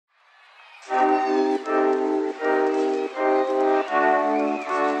Hey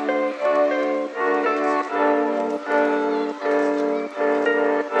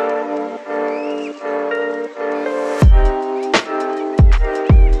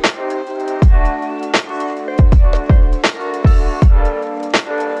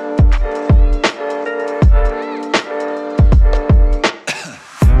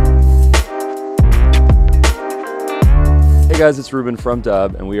guys, it's Ruben from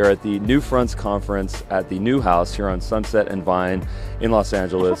Dubb, and we are at the New Fronts Conference at the New House here on Sunset and Vine in Los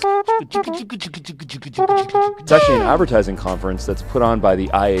Angeles. It's actually an advertising conference that's put on by the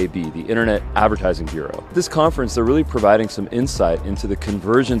IAB, the Internet Advertising Bureau. This conference, they're really providing some insight into the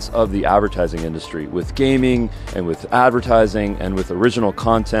convergence of the advertising industry with gaming and with advertising and with original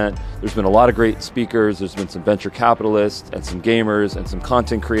content. There's been a lot of great speakers, there's been some venture capitalists and some gamers and some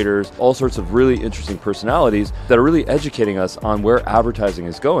content creators, all sorts of really interesting personalities that are really educating us on where advertising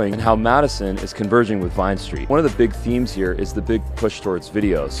is going and how Madison is converging with Vine Street. One of the big themes here is the big push towards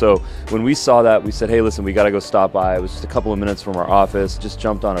video. So when we saw that, we said, hey, listen, we got to go stop by. It was just a couple of minutes from our office, just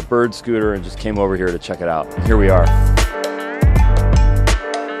jumped on a bird scooter and just came over here to check it out. And here we are.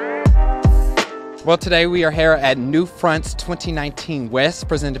 Well, today we are here at New Fronts 2019 West,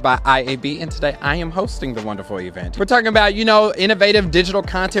 presented by IAB, and today I am hosting the wonderful event. We're talking about, innovative digital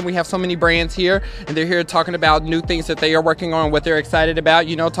content. We have so many brands here, and they're here talking about new things that they are working on, what they're excited about,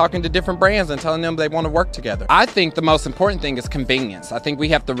 talking to different brands and telling them they want to work together. I think the most important thing is convenience. I think we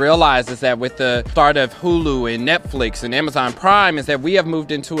have to realize is that with the start of Hulu and Netflix and Amazon Prime is that we have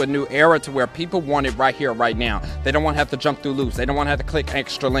moved into a new era to where people want it right here, right now. They don't want to have to jump through loops. They don't want to have to click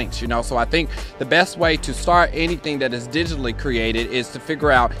extra links, So I think the best way to start anything that is digitally created is to figure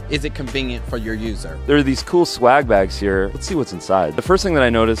out, is it convenient for your user? There are these cool swag bags here. Let's see what's inside. The first thing that I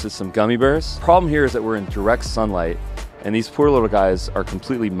noticed is some gummy bears. Problem here is that we're in direct sunlight, and these poor little guys are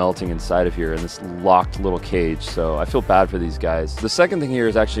completely melting inside of here in this locked little cage, so I feel bad for these guys. The second thing here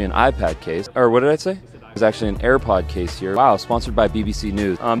is actually an iPad case, or what did I say? There's actually an AirPod case here. Wow, sponsored by BBC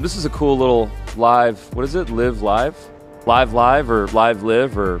News. This is a cool little live, what is it, Live Live? Live Live or Live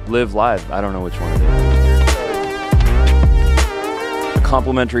Live or Live Live. I don't know which one it is. A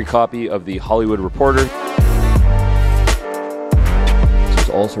complimentary copy of the Hollywood Reporter. There's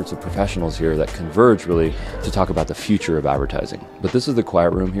all sorts of professionals here that converge really to talk about the future of advertising. But this is the quiet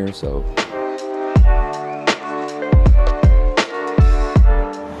room here, so.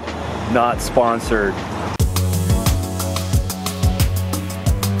 Not sponsored.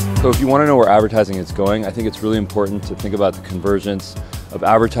 So if you want to know where advertising is going, I think it's really important to think about the convergence of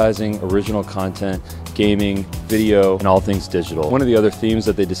advertising, original content, gaming, video, and all things digital. One of the other themes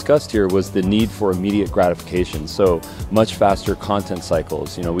that they discussed here was the need for immediate gratification, so much faster content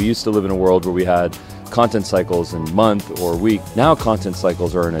cycles. We used to live in a world where we had content cycles in month or week. Now content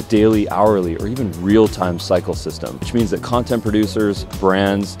cycles are in a daily, hourly, or even real-time cycle system, which means that content producers,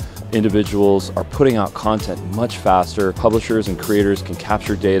 brands, individuals are putting out content much faster. Publishers and creators can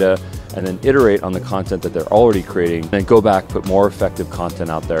capture data and then iterate on the content that they're already creating and then go back, put more effective content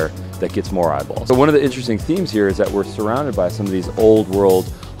out there that gets more eyeballs. So one of the interesting themes here is that we're surrounded by some of these old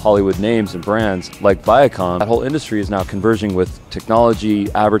world Hollywood names and brands like Viacom. That whole industry is now converging with technology,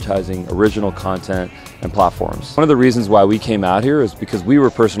 advertising, original content, and platforms. One of the reasons why we came out here is because we were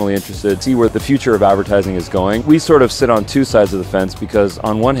personally interested to see where the future of advertising is going. We sort of sit on two sides of the fence because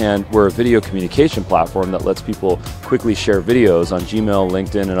on one hand, we're a video communication platform that lets people quickly share videos on Gmail,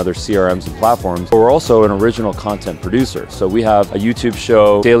 LinkedIn, and other CRMs and platforms. But we're also an original content producer. So we have a YouTube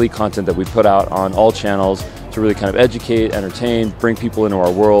show, daily content that we put out on all channels to really kind of educate, entertain, bring people into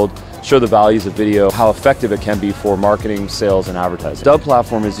our world, show the values of video, how effective it can be for marketing, sales, and advertising. Dubb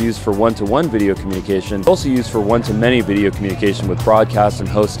platform is used for one-to-one video communication, also used for one-to-many video communication with broadcast and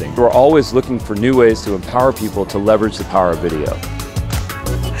hosting. We're always looking for new ways to empower people to leverage the power of video.